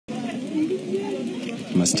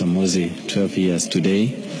Master Muhoozi, 12 years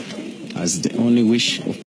today, as the only wish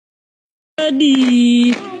of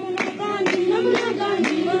Eddy.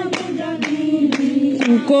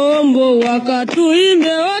 Ukombo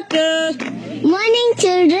wakatuimbe wote. Morning,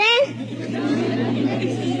 children.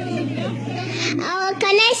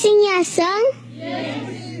 Can I sing you a song?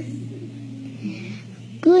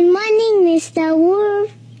 Good morning, Mr.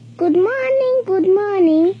 Wolf. Good morning, good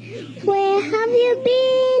morning. Where have you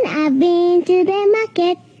been? I've been to the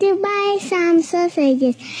market to buy some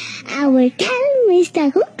sausages. I will tell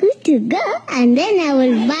Mr. Cuckoo to go, and then I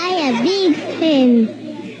will buy a big hen.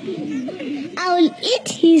 I will eat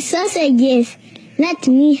his sausages. Let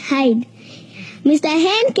me hide. Mr.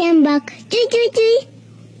 Hen came back. Choo choo choo.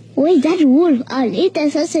 Where's that wolf? I'll eat the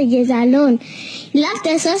sausages alone. He left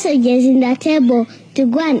the sausages in the table to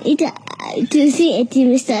go and eat to see if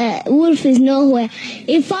Mr. Wolf is nowhere.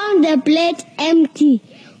 He found the plate empty.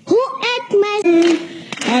 Who ate my...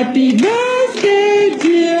 Happy birthday,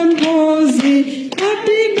 dear Muhoozi.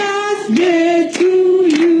 Happy birthday to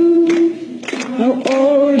you. How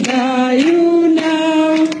old are you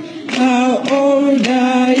now? How old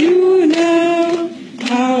are you now?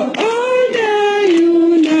 How old are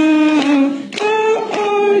you now? How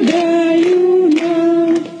old are you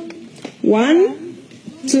now? 1,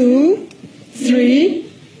 2, 3,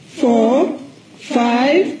 4,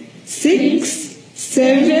 5, 6,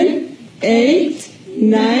 7, 8,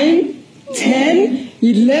 9, 10,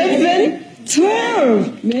 11,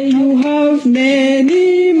 12. May you have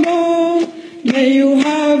many more. May you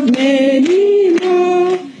have many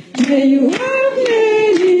more. May you have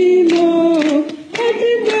many more.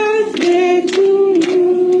 Happy birthday to you.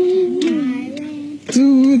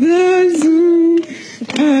 To the zoo.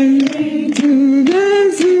 I went to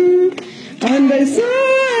the zoo. And I saw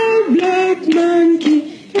a black monkey.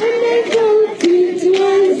 And I thought it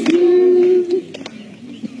was you.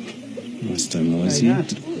 Master Muhoozi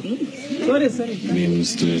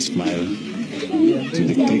beams to a smile to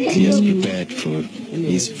the cake he has prepared for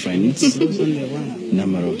his friends,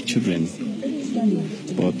 number of children,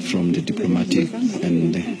 both from the diplomatic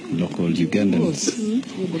and local Ugandans.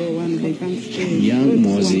 Young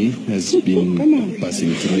Muhoozi has been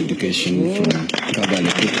passing through education from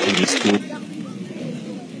Kampala School.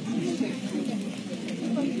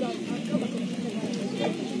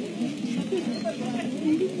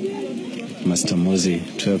 Master Muhoozi,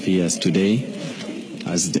 12 years today,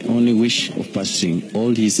 has the only wish of passing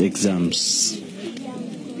all his exams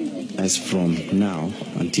as from now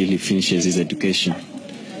until he finishes his education.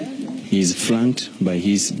 He is flanked by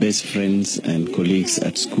his best friends and colleagues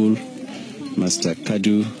at school, Master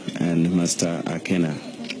Kadu and Master Akena.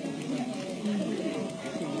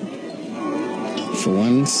 For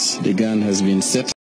once, the gun has been set.